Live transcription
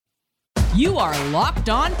You are Locked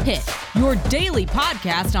On Pitt, your daily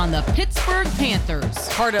podcast on the Pittsburgh Panthers.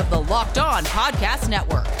 Part of the Locked On Podcast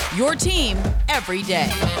Network, your team every day.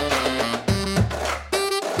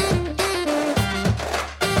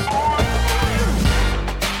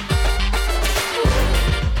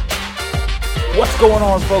 What's going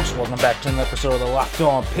on, folks? Welcome back to another episode of the Locked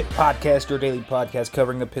On Pitt Podcast, your daily podcast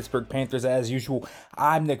covering the Pittsburgh Panthers. As usual,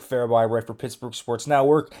 I'm Nick Farabaugh, I write for Pittsburgh Sports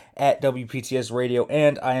Network at WPTS Radio,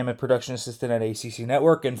 and I am a production assistant at ACC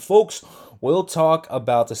Network. And folks, we'll talk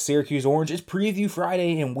about the Syracuse Orange. It's Preview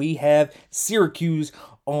Friday, and we have Syracuse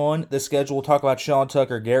on the schedule. We'll talk about Sean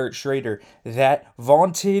Tucker, Garrett Shrader, that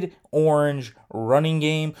vaunted Orange running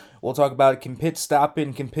game. We'll talk about can Pitt stop it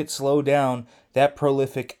and can Pitt slow down that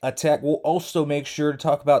prolific attack. We'll also make sure to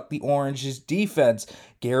talk about the Orange's defense.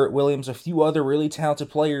 Garrett Williams, a few other really talented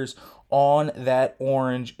players on that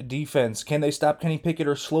Orange defense. Can they stop Kenny Pickett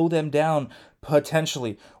or slow them down?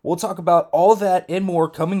 Potentially. We'll talk about all that and more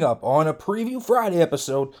coming up on a Preview Friday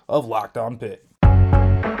episode of Locked On Pitt.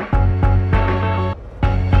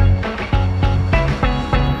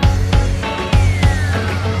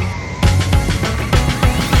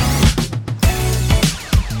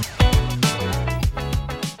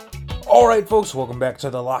 All right, folks, welcome back to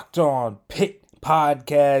the Locked On Pitt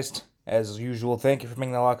Podcast. As usual, thank you for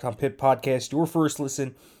making the Locked On Pitt Podcast your first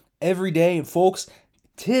listen every day. And folks,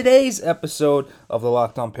 today's episode of the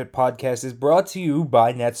Locked On Pitt Podcast is brought to you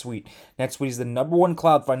by NetSuite. NetSuite is the #1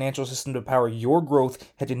 cloud financial system to power your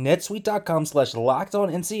growth. Head to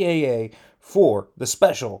netsuite.com/LockedOnNCAA for the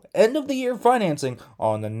special end-of-the-year financing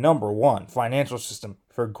on the #1 financial system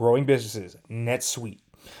for growing businesses, NetSuite.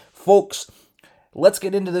 Folks, let's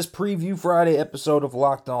get into this Preview Friday episode of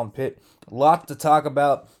Locked On Pitt. A lot to talk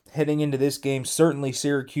about heading into this game. Certainly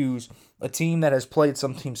Syracuse, a team that has played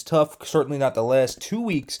some teams tough. Certainly not the last 2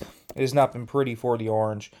 weeks. It has not been pretty for the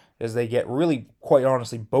Orange as they get really, quite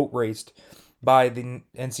honestly, boat raced by the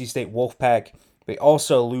NC State Wolfpack. They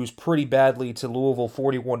also lose pretty badly to Louisville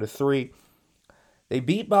 41-3. They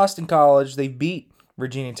beat Boston College. They beat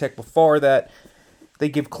Virginia Tech before that. They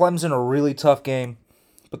give Clemson a really tough game.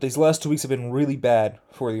 But these last 2 weeks have been really bad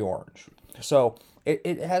for the Orange. So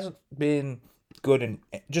it hasn't been good in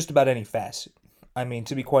just about any facet. I mean,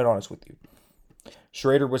 to be quite honest with you.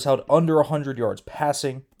 Shrader was held under 100 yards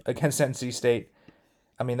passing against NC State.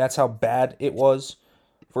 I mean, that's how bad it was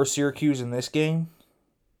for Syracuse in this game.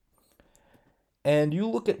 And you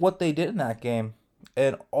look at what they did in that game,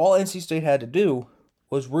 and all NC State had to do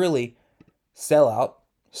was really sell out,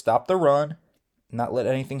 stop the run, not let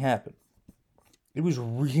anything happen. It was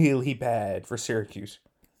really bad for Syracuse.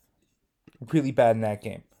 Really bad in that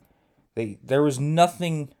game. There was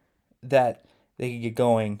nothing that they could get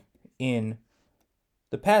going in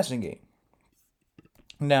the passing game.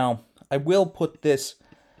 Now, I will put this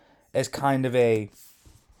as kind of a,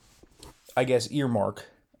 I guess, earmark.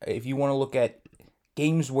 If you want to look at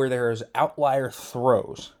games where there's outlier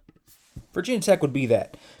throws, Virginia Tech would be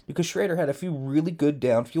that. Because Shrader had a few really good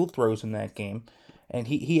downfield throws in that game. And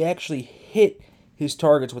he actually hit his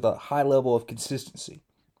targets with a high level of consistency.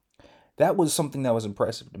 That was something that was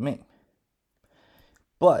impressive to me.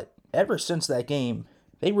 But ever since that game,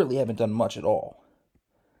 they really haven't done much at all.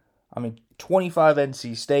 I mean, 25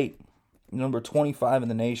 NC State, number 25 in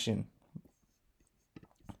the nation.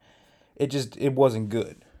 It wasn't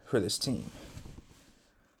good for this team.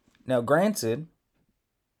 Now, granted,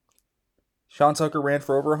 Sean Tucker ran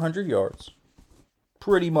for over 100 yards.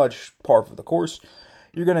 Pretty much par for the course.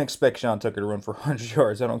 You're going to expect Sean Tucker to run for 100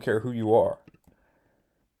 yards. I don't care who you are.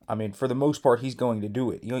 I mean, for the most part, he's going to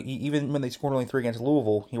do it. You know, even when they scored only 3 against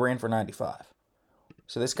Louisville, he ran for 95.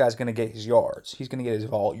 So this guy's going to get his yards. He's going to get his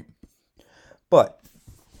volume. But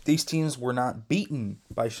these teams were not beaten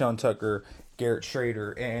by Sean Tucker, Garrett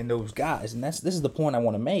Shrader, and those guys. And this is the point I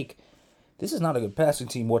want to make. This is not a good passing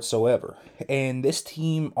team whatsoever. And this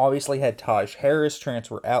team obviously had Taj Harris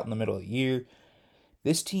transfer out in the middle of the year.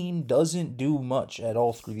 This team doesn't do much at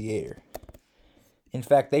all through the air. In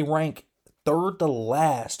fact, they rank third to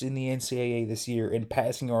last in the NCAA this year in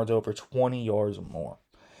passing yards over 20 yards or more.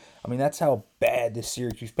 I mean, that's how bad this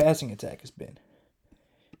Syracuse passing attack has been.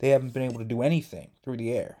 They haven't been able to do anything through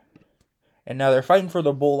the air. And now they're fighting for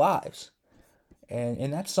their bowl lives.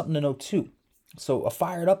 And that's something to know too. So a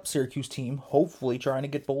fired up Syracuse team, hopefully trying to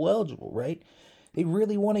get bowl eligible, right? They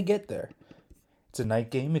really want to get there. It's a night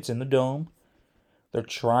game. It's in the Dome. They're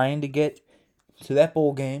trying to get to that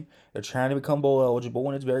bowl game. They're trying to become bowl eligible,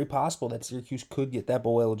 and it's very possible that Syracuse could get that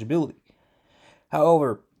bowl eligibility.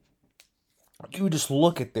 However, you just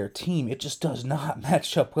look at their team, it just does not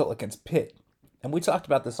match up well against Pitt. And we talked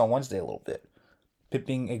about this on Wednesday a little bit. Pitt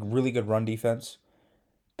being a really good run defense.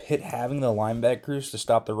 Pitt having the linebackers to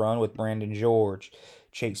stop the run with Brandon George,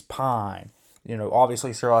 Chase Pine.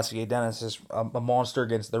 Obviously Selassie Dennis is a monster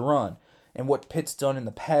against the run. And what Pitt's done in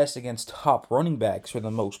the past against top running backs for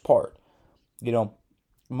the most part.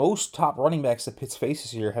 Most top running backs that Pitt's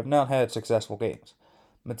faces here have not had successful games.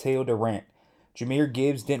 Mateo Durant. Jahmyr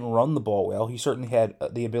Gibbs didn't run the ball well. He certainly had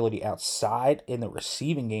the ability outside in the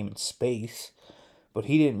receiving game in space, but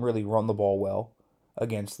he didn't really run the ball well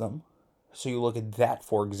against them. So you look at that,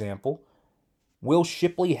 for example. Will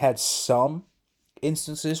Shipley had some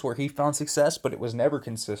instances where he found success, but it was never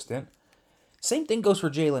consistent. Same thing goes for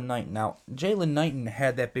Jaylan Knighton. Now, Jaylan Knighton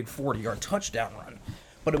had that big 40-yard touchdown run,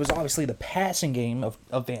 but it was obviously the passing game of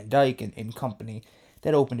Van Dyke and company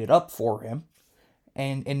that opened it up for him.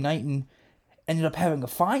 And Knighton ended up having a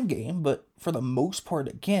fine game, but for the most part,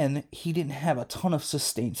 again, he didn't have a ton of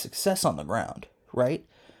sustained success on the ground, right?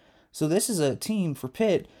 So this is a team for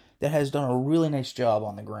Pitt that has done a really nice job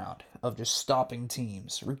on the ground of just stopping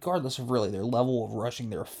teams, regardless of really their level of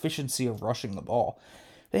rushing, their efficiency of rushing the ball.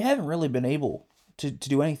 They haven't really been able to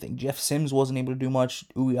do anything. Jeff Sims wasn't able to do much.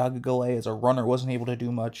 Uyagagale as a runner wasn't able to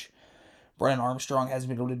do much. Brennan Armstrong hasn't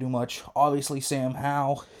been able to do much. Obviously, Sam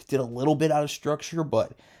Howell did a little bit out of structure,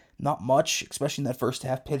 but not much, especially in that first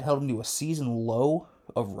half. Pitt held him to a season low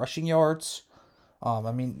of rushing yards.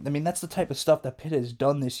 I mean that's the type of stuff that Pitt has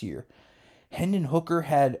done this year. Hendon Hooker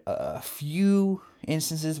had a few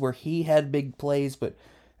instances where he had big plays, but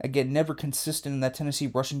again, never consistent. And that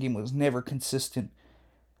Tennessee rushing game was never consistent.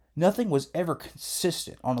 Nothing was ever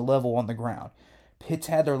consistent on a level on the ground. Pitt's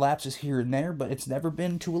had their lapses here and there, but it's never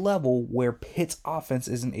been to a level where Pitt's offense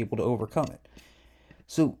isn't able to overcome it.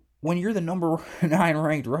 So when you're the number 9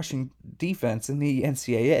 ranked rushing defense in the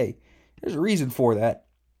NCAA, there's a reason for that.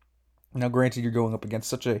 Now, granted, you're going up against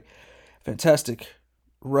such a fantastic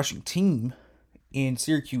rushing team in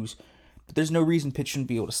Syracuse, but there's no reason Pitt shouldn't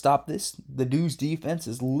be able to stop this. The Deuce defense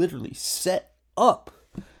is literally set up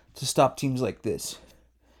to stop teams like this.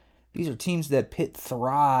 These are teams that Pitt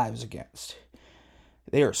thrives against.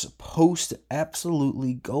 They are supposed to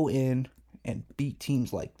absolutely go in and beat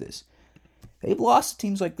teams like this. They've lost to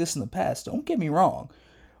teams like this in the past, don't get me wrong,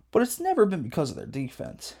 but it's never been because of their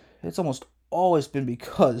defense. It's almost always been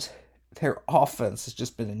because their offense has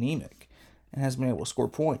just been anemic and hasn't been able to score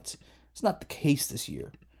points. It's not the case this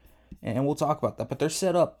year, and we'll talk about that, but they're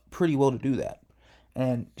set up pretty well to do that.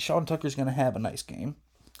 And Sean Tucker's going to have a nice game.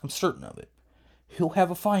 I'm certain of it. He'll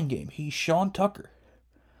have a fine game. He's Sean Tucker.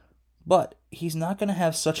 But he's not going to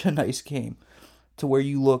have such a nice game to where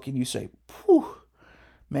you look and you say, "Whew,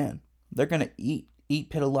 man, they're going to eat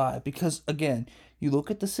Pitt alive." Because, again, you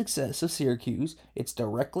look at the success of Syracuse, it's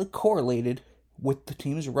directly correlated with the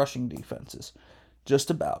team's rushing defenses. Just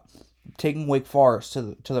about. Taking Wake Forest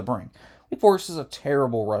to the brink. Wake Forest is a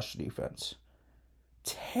terrible rush defense.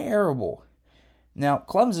 Terrible. Now,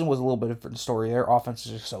 Clemson was a little bit of a different story. Their offense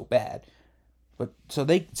is just so bad. But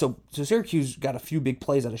so Syracuse got a few big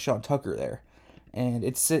plays out of Sean Tucker there, and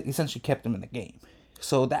it's essentially kept him in the game.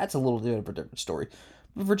 So that's a little bit of a different story.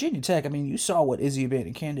 But Virginia Tech, I mean, you saw what Izzy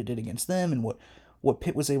Abanikanda did against them, and what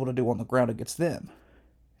Pitt was able to do on the ground against them.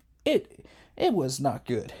 It was not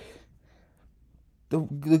good. The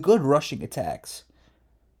good rushing attacks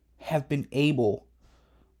have been able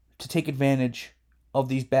to take advantage of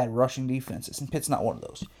these bad rushing defenses, and Pitt's not one of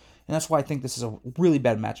those. And that's why I think this is a really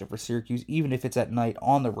bad matchup for Syracuse, even if it's at night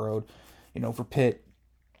on the road. For Pitt,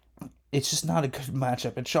 it's just not a good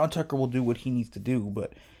matchup. And Sean Tucker will do what he needs to do,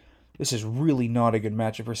 but this is really not a good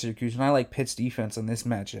matchup for Syracuse. And I like Pitt's defense in this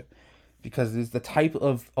matchup because it's the type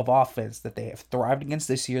of offense that they have thrived against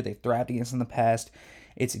this year. They've thrived against in the past.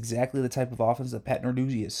 It's exactly the type of offense that Pat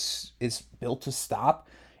Narduzzi is built to stop.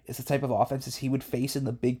 It's the type of offenses he would face in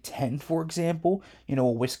the Big Ten, for example. A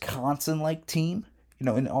Wisconsin-like team.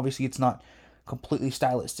 And obviously it's not completely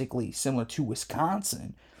stylistically similar to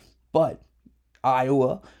Wisconsin, but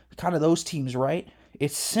Iowa, kind of those teams, right?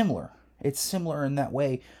 It's similar. It's similar in that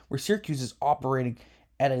way where Syracuse is operating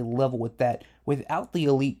at a level with that without the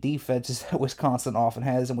elite defenses that Wisconsin often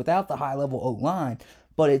has and without the high-level O-line,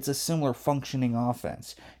 but it's a similar functioning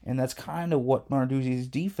offense. And that's kind of what Narduzzi's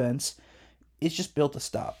defense is just built to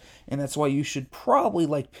stop. And that's why you should probably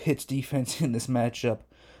like Pitt's defense in this matchup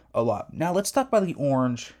a lot. Now let's talk about the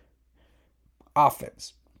Orange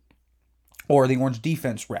offense, or the Orange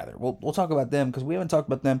defense rather. We'll talk about them because we haven't talked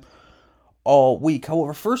about them all week.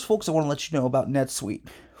 However, first, folks, I want to let you know about NetSuite.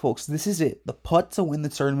 Folks, this is it. The putt to win the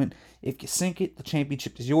tournament. If you sink it, the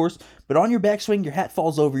championship is yours. But on your backswing, your hat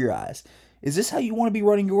falls over your eyes. Is this how you want to be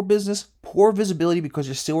running your business? Poor visibility because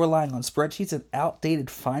you're still relying on spreadsheets and outdated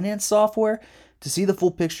finance software? To see the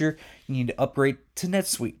full picture, you need to upgrade to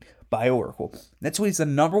NetSuite. by Oracle. NetSuite is the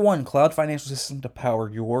 #1 cloud financial system to power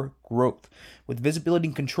your growth. With visibility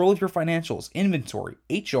and control of your financials, inventory,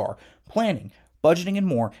 HR, planning, budgeting, and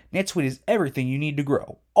more, NetSuite is everything you need to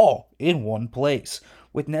grow, all in one place.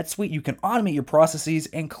 With NetSuite, you can automate your processes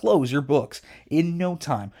and close your books in no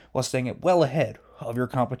time while staying well ahead of your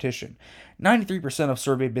competition. 93% of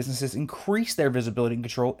surveyed businesses increase their visibility and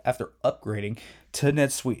control after upgrading to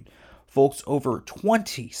NetSuite. Folks, over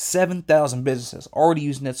 27,000 businesses already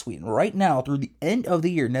use NetSuite, and right now, through the end of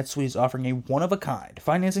the year, NetSuite is offering a one-of-a-kind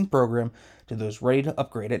financing program to those ready to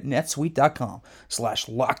upgrade at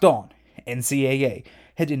netsuite.com/lockedon-NCAA.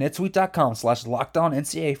 Head to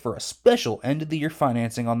netsuite.com/lockedon-NCAA for a special end-of-the-year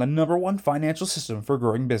financing on the #1 financial system for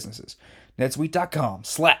growing businesses.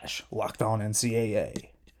 netsuite.com/lockedon-NCAA.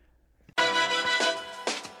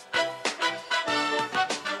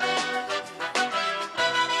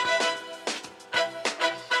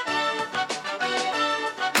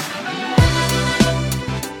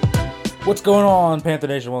 What's going on, Panther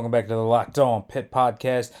Nation? Welcome back to the Locked On Pitt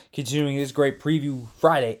Podcast. Continuing this great preview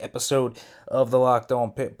Friday episode of the Locked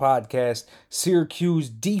On Pitt Podcast. Syracuse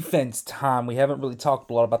defense time. We haven't really talked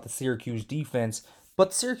a lot about the Syracuse defense,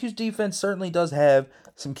 but the Syracuse defense certainly does have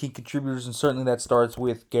some key contributors, and certainly that starts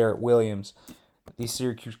with Garrett Williams, the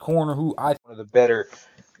Syracuse corner, who I think one of the better,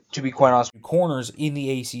 to be quite honest, corners in the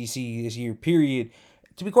ACC this year, period.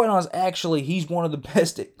 To be quite honest, actually, he's one of the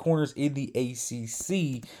best corners in the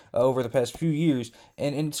ACC over the past few years.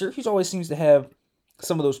 And Syracuse always seems to have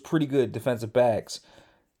some of those pretty good defensive backs.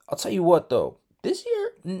 I'll tell you what, though. This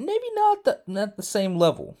year, maybe not the same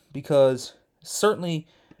level. Because certainly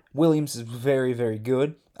Williams is very, very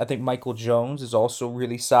good. I think Michael Jones is also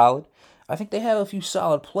really solid. I think they have a few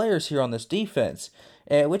solid players here on this defense.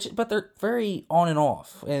 But they're very on and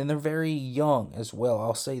off. And they're very young as well.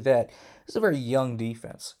 I'll say that. It's a very young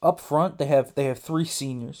defense. Up front, they have 3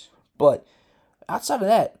 seniors, but outside of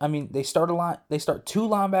that, I mean, they start 2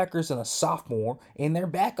 linebackers and a sophomore, and their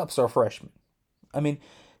backups are freshmen. I mean,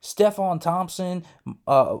 Stephon Thompson,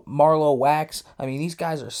 Marlo Wax. I mean, these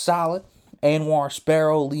guys are solid. Anwar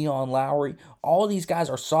Sparrow, Leon Lowry. All of these guys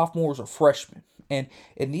are sophomores or freshmen, and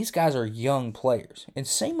these guys are young players. And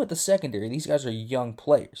same with the secondary. These guys are young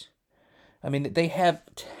players. I mean, they have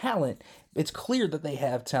talent. It's clear that they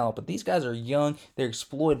have talent, but these guys are young. They're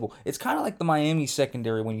exploitable. It's kind of like the Miami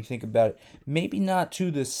secondary when you think about it. Maybe not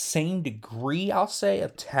to the same degree, I'll say,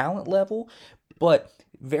 of talent level, but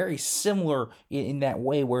very similar in that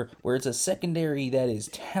way where it's a secondary that is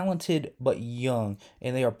talented but young,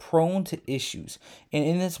 and they are prone to issues.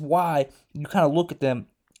 And that's why you kind of look at them,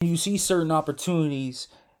 you see certain opportunities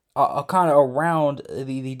kind of around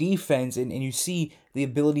the defense, and you see the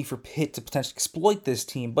ability for Pitt to potentially exploit this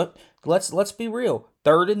team. But let's be real.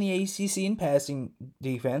 3rd in the ACC in passing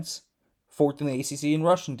defense, 4th in the ACC in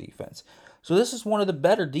rushing defense. So this is one of the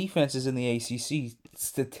better defenses in the ACC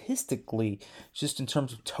statistically, just in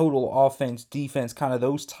terms of total offense, defense, kind of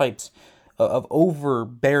those types of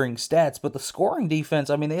overbearing stats. But the scoring defense,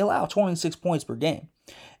 I mean, they allow 26 points per game.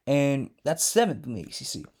 And that's 7th in the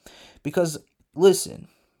ACC. Because, listen,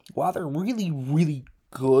 while they're really, really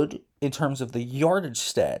good in terms of the yardage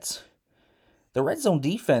stats, the red zone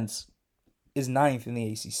defense is 9th in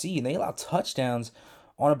the ACC, and they allow touchdowns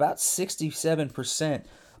on about 67%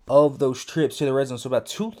 of those trips to the red zone. So about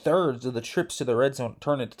 2/3 of the trips to the red zone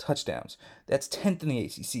turn into touchdowns. That's 10th in the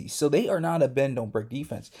ACC. So they are not a bend don't break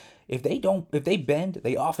defense. If they bend,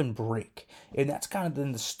 they often break. And that's kind of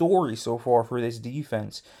been the story so far for this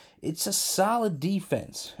defense. It's a solid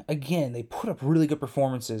defense. Again, they put up really good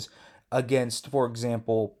performances against, for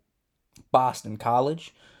example, Boston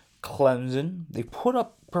College, Clemson. They put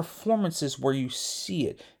up performances where you see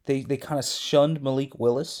it. They kind of shunned Malik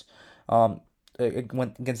Willis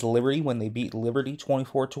against Liberty when they beat Liberty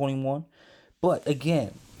 24-21. But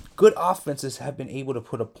again, good offenses have been able to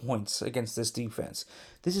put up points against this defense.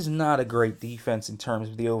 This is not a great defense in terms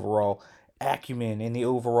of the overall acumen and the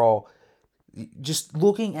overall, just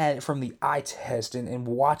looking at it from the eye test and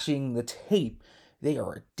watching the tape. They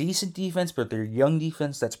are a decent defense, but they're a young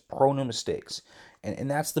defense that's prone to mistakes.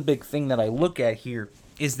 And that's the big thing that I look at here,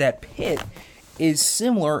 is that Pitt is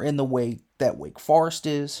similar in the way that Wake Forest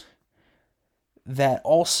is, that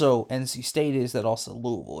also NC State is, that also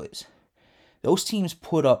Louisville is. Those teams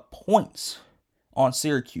put up points on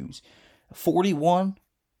Syracuse. 41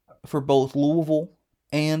 for both Louisville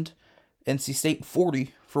and NC State,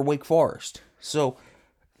 40 for Wake Forest. So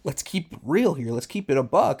let's keep it real here. Let's keep it a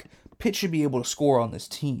buck. Pitt should be able to score on this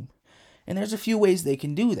team. And there's a few ways they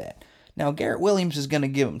can do that. Now, Garrett Williams is going to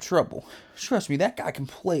give him trouble. Trust me, that guy can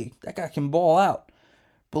play. That guy can ball out.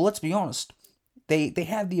 But let's be honest, They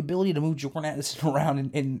have the ability to move Jordan Addison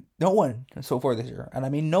around, and no one so far this year, and I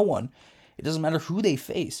mean no one, it doesn't matter who they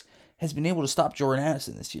face, has been able to stop Jordan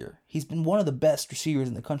Addison this year. He's been one of the best receivers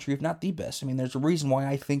in the country, if not the best. I mean, there's a reason why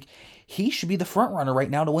I think he should be the front runner right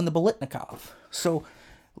now to win the Biletnikoff. So,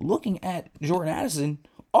 looking at Jordan Addison,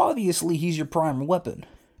 obviously he's your prime weapon.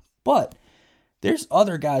 But there's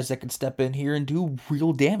other guys that can step in here and do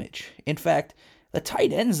real damage. In fact, the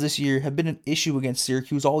tight ends this year have been an issue against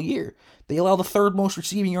Syracuse all year. They allow the third most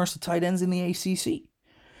receiving yards to tight ends in the ACC.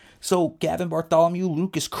 So Gavin Bartholomew,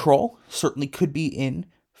 Lucas Krull certainly could be in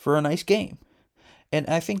for a nice game. And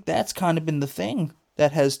I think that's kind of been the thing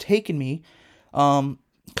that has taken me kind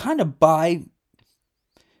of by,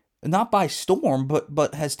 not by storm,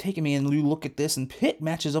 but has taken me, and you look at this, and Pitt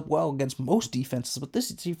matches up well against most defenses, but this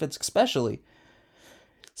defense especially.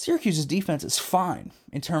 Syracuse's defense is fine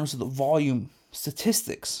in terms of the volume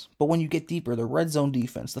statistics, but when you get deeper, the red zone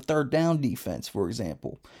defense, the third down defense, for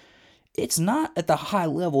example, it's not at the high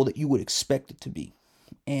level that you would expect it to be.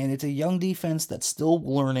 And it's a young defense that's still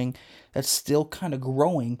learning, that's still kind of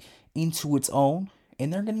growing into its own,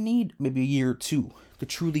 and they're going to need maybe a year or two to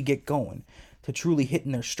truly get going, to truly hit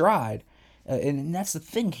in their stride. And that's the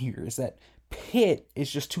thing here, is that Pitt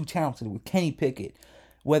is just too talented with Kenny Pickett.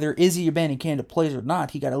 Whether Izzy Abanikanda plays or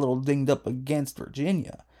not, he got a little dinged up against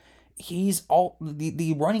Virginia.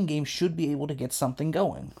 The running game should be able to get something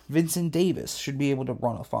going. Vincent Davis should be able to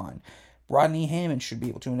run a fine. Rodney Hammond should be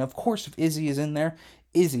able to. And of course, if Izzy is in there,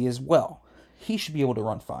 Izzy as well. He should be able to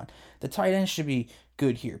run fine. The tight end should be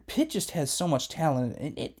good here. Pitt just has so much talent.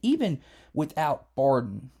 And even without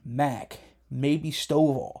Barden, Mack, maybe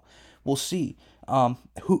Stovall, we'll see.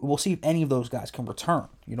 We'll see if any of those guys can return,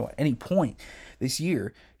 at any point this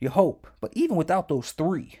year, you hope. But even without those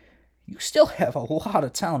three, you still have a lot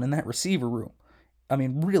of talent in that receiver room. I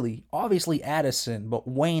mean, really, obviously Addison, but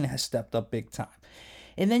Wayne has stepped up big time.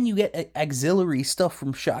 And then you get auxiliary stuff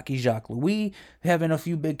from Shockey Jacques Louis, having a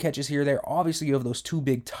few big catches here or there. Obviously, you have those two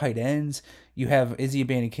big tight ends. You have Izzy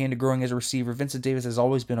Abanikanda growing as a receiver. Vincent Davis has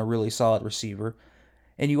always been a really solid receiver.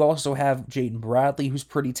 And you also have Jaden Bradley, who's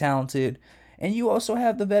pretty talented. And you also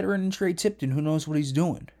have the veteran Trey Tipton, who knows what he's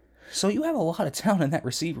doing. So you have a lot of talent in that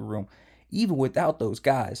receiver room, even without those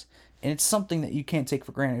guys. And it's something that you can't take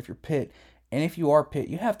for granted if you're Pitt. And if you are Pitt,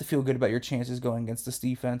 you have to feel good about your chances going against this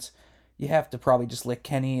defense. You have to probably just let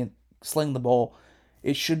Kenny sling the ball.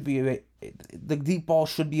 The deep ball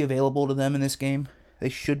should be available to them in this game. They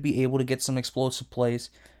should be able to get some explosive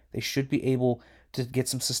plays. They should be able to get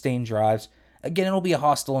some sustained drives. Again, it'll be a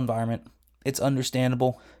hostile environment. It's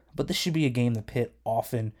understandable. But this should be a game that Pitt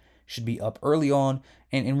often should be up early on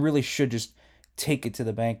and really should just take it to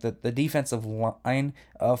the bank. The defensive line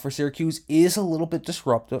for Syracuse is a little bit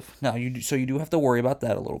disruptive. Now, you do have to worry about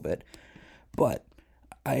that a little bit. But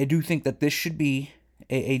I do think that this should be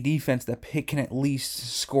a defense that Pitt can at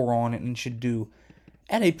least score on and should do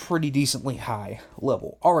at a pretty decently high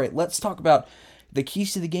level. All right, let's talk about the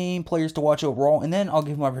keys to the game, players to watch overall, and then I'll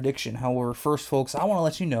give my prediction. However, first, folks, I want to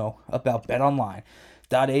let you know about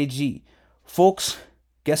BetOnline.ag. Folks,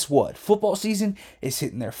 guess what? Football season is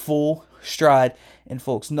hitting their full stride, and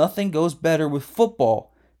folks, nothing goes better with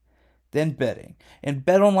football than betting. And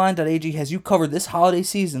BetOnline.ag has you covered this holiday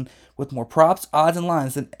season with more props, odds, and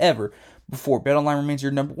lines than ever before. BetOnline remains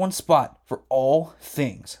your number one spot for all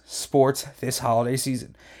things sports this holiday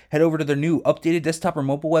season. Head over to their new updated desktop or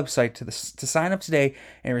mobile website to sign up today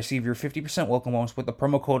and receive your 50% welcome bonus with the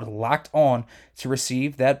promo code LOCKEDON to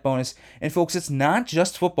receive that bonus. And folks, it's not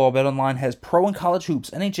just football. BetOnline has pro and college hoops,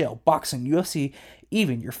 NHL, boxing, UFC,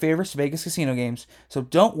 even your favorite Vegas casino games. So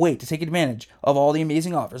don't wait to take advantage of all the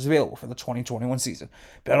amazing offers available for the 2021 season.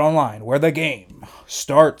 BetOnline, where the game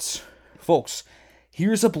starts. Folks,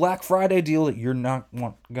 here's a Black Friday deal that you're not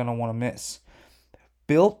going to want to miss.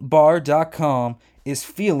 BuiltBar.com is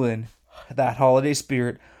feeling that holiday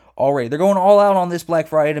spirit already. They're going all out on this Black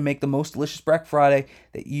Friday to make the most delicious Black Friday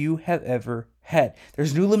that you have ever had.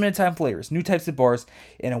 There's new limited time flavors, new types of bars,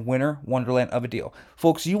 and a winter wonderland of a deal.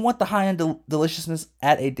 Folks, you want the high-end deliciousness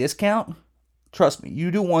at a discount? Trust me,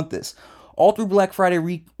 you do want this. All through Black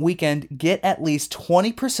Friday weekend, get at least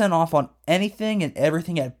 20% off on anything and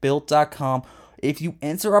everything at Built.com if you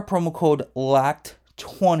enter our promo code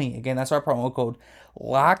LOCKED20. Again, that's our promo code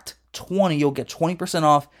LOCKED20. You'll get 20%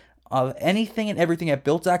 off of anything and everything at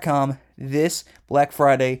Built.com this Black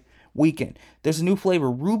Friday weekend. There's a new flavor,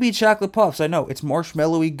 Ruby Chocolate Puffs. I know, it's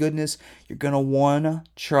marshmallowy goodness. You're going to want to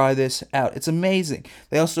try this out. It's amazing.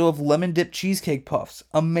 They also have Lemon Dip Cheesecake Puffs.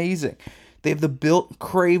 Amazing. They have the Built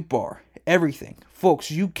Crave Bar. Everything.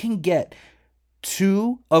 Folks, you can get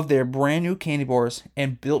 2 of their brand new candy bars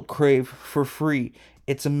and Built Crave for free.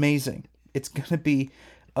 It's amazing. It's going to be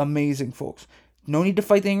amazing, folks. No need to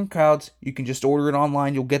fight the angry crowds. You can just order it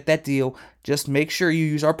online. You'll get that deal. Just make sure you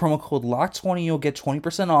use our promo code LOCK20. You'll get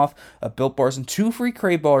 20% off of Built Bars and 2 free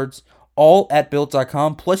Crave Bars, all at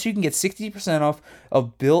Built.com. Plus, you can get 60% off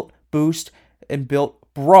of Built Boost and Built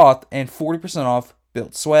Broth and 40% off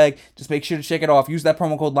Built Swag. Just make sure to check it off. Use that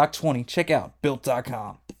promo code LOCK20. Check out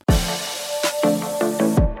Built.com.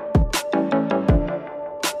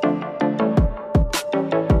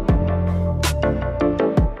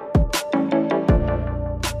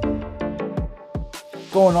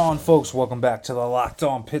 Going on, folks? Welcome back to the Locked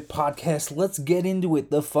On Pitt podcast. Let's get into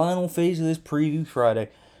it. The final phase of this preview Friday.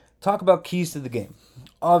 Talk about keys to the game.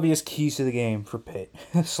 Obvious keys to the game for Pitt.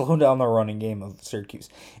 Slow down the running game of Syracuse.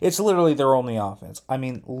 It's literally their only offense. I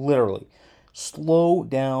mean, literally. Slow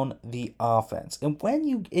down the offense. And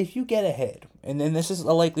if you get ahead, and then this is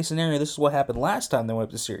a likely scenario, this is what happened last time they went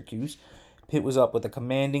up to Syracuse. Pitt was up with a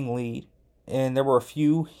commanding lead, and there were a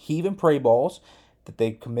few heave and pray balls that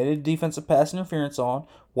they committed defensive pass interference on,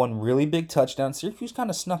 one really big touchdown. Syracuse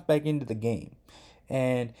kind of snuck back into the game.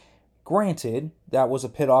 And granted, that was a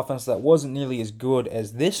Pitt offense that wasn't nearly as good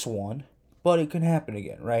as this one, but it can happen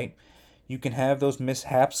again, right? You can have those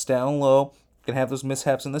mishaps down low. You can have those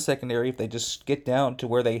mishaps in the secondary if they just get down to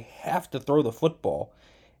where they have to throw the football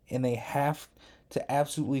and they have to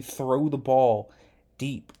absolutely throw the ball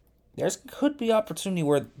deep. There could be opportunity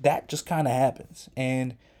where that just kind of happens.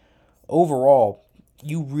 And overall,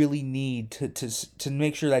 you really need to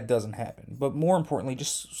make sure that doesn't happen. But more importantly,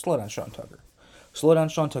 just slow down Sean Tucker. Slow down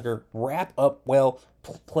Sean Tucker. Wrap up well.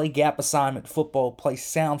 Play gap assignment football. Play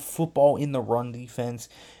sound football in the run defense.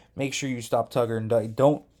 Make sure you stop Tucker and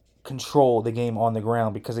don't control the game on the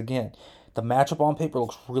ground. Because, again, the matchup on paper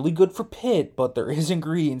looks really good for Pitt, but there is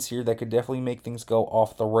ingredients here that could definitely make things go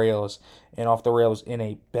off the rails. And off the rails in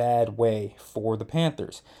a bad way for the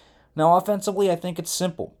Panthers. Now, offensively, I think it's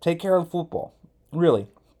simple. Take care of the football. Really.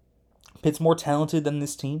 Pitt's more talented than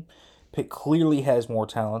this team. Pitt clearly has more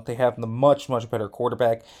talent. They have the much, much better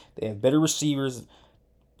quarterback. They have better receivers.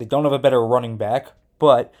 They don't have a better running back,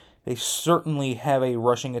 but they certainly have a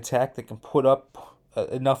rushing attack that can put up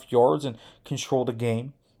enough yards and control the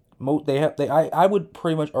game. I would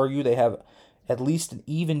pretty much argue they have at least an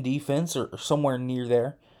even defense or somewhere near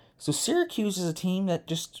there. So Syracuse is a team that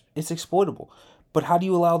just is exploitable. But how do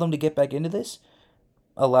you allow them to get back into this?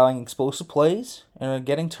 Allowing explosive plays and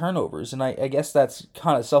getting turnovers. And I guess that's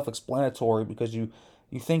kind of self-explanatory because you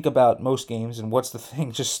think about most games and what's the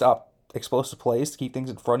thing? Just stop explosive plays to keep things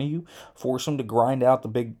in front of you. Force them to grind out the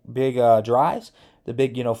big drives, the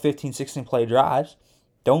big 15, 16 play drives.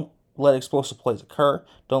 Don't let explosive plays occur.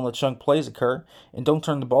 Don't let chunk plays occur. And don't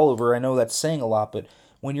turn the ball over. I know that's saying a lot, but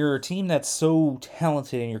when you're a team that's so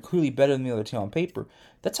talented and you're clearly better than the other team on paper,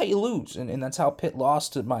 that's how you lose. And that's how Pitt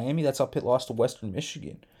lost to Miami. That's how Pitt lost to Western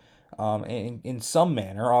Michigan. And in some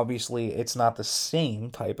manner, obviously, it's not the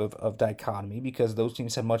same type of dichotomy because those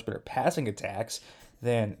teams have much better passing attacks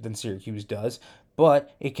than Syracuse does.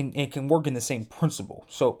 But it can work in the same principle.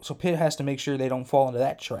 So Pitt has to make sure they don't fall into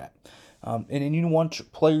that trap. And then you want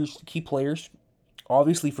key players.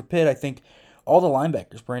 Obviously, for Pitt, I think all the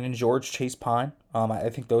linebackers, Brandon George, Chase Pine,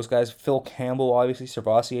 I think those guys, Phil Campbell, obviously,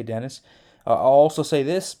 Servassier Dennis. I'll also say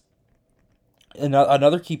this,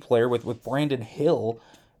 another key player with Brandon Hill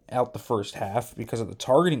out the first half because of the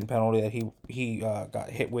targeting penalty that he got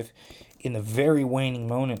hit with in the very waning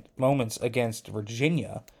moments against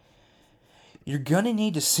Virginia. You're going to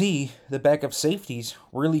need to see the backup safeties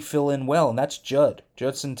really fill in well, and that's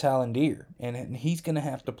Judson Tallendier, and he's going to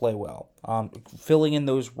have to play well. Filling in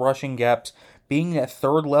those rushing gaps, being that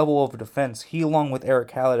third level of defense, he along with Eric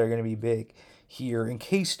Hallett are going to be big here. In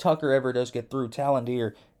case Tucker ever does get through,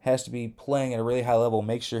 Tallendier has to be playing at a really high level,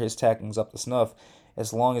 make sure his tackling's up to snuff,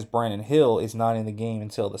 as long as Brandon Hill is not in the game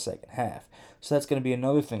until the second half. So that's going to be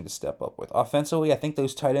another thing to step up with. Offensively, I think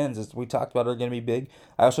those tight ends, as we talked about, are going to be big.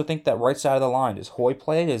 I also think that right side of the line, does Hoy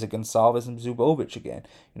play? Is it Gonsalves and Zubovic again?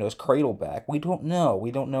 Is Cradle back? We don't know.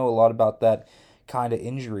 We don't know a lot about that kind of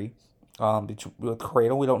injury. With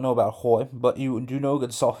Cradle, we don't know about Hoy, but you do know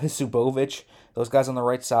Gonsalves, Zubovic, those guys on the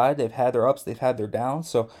right side, they've had their ups, they've had their downs,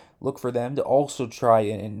 so look for them to also try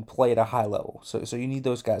and play at a high level. So you need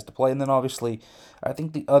those guys to play. And then obviously, I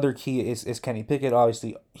think the other key is Kenny Pickett.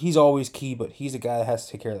 Obviously, he's always key, but he's a guy that has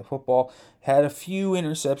to take care of the football. Had a few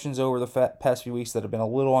interceptions over the past few weeks that have been a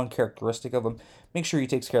little uncharacteristic of him. Make sure he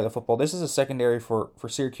takes care of the football. This is a secondary for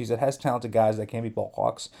Syracuse that has talented guys that can be ball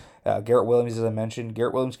hawks. Garrett Williams, as I mentioned,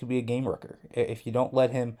 Garrett Williams could be a game wrecker if you don't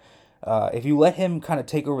let him If you let him kind of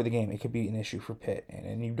take over the game, it could be an issue for Pitt,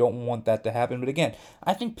 and you don't want that to happen. But again,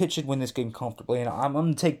 I think Pitt should win this game comfortably, and I'm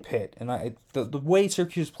going to take Pitt. And the way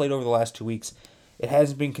Syracuse played over the last 2 weeks, it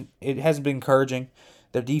hasn't been encouraging.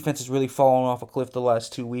 Their defense has really fallen off a cliff the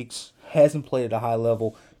last 2 weeks. Hasn't played at a high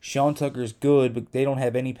level. Sean Tucker's good, but they don't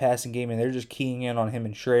have any passing game, and they're just keying in on him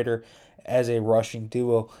and Schrader as a rushing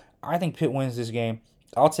duo. I think Pitt wins this game.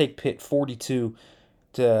 I'll take Pitt 42-17.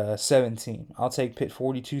 I'll take Pitt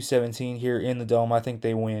 42-17 here in the Dome. I think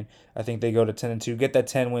they win. I think they go to 10-2, get that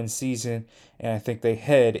 10-win season, and I think they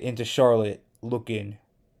head into Charlotte looking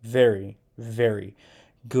very, very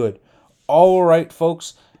good. All right,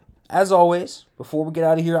 folks. As always, before we get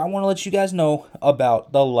out of here, I want to let you guys know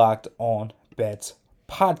about the Locked On Bets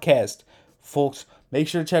podcast. Folks, make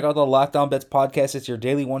sure to check out the Locked On Bets podcast. It's your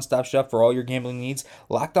daily one-stop shop for all your gambling needs.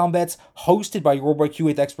 Locked On Bets, hosted by your boy Q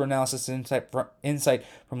with expert analysis and insight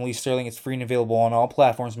from Lee Sterling. It's free and available on all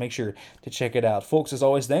platforms. Make sure to check it out. Folks, as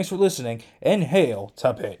always, thanks for listening, and hail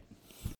to Pitt.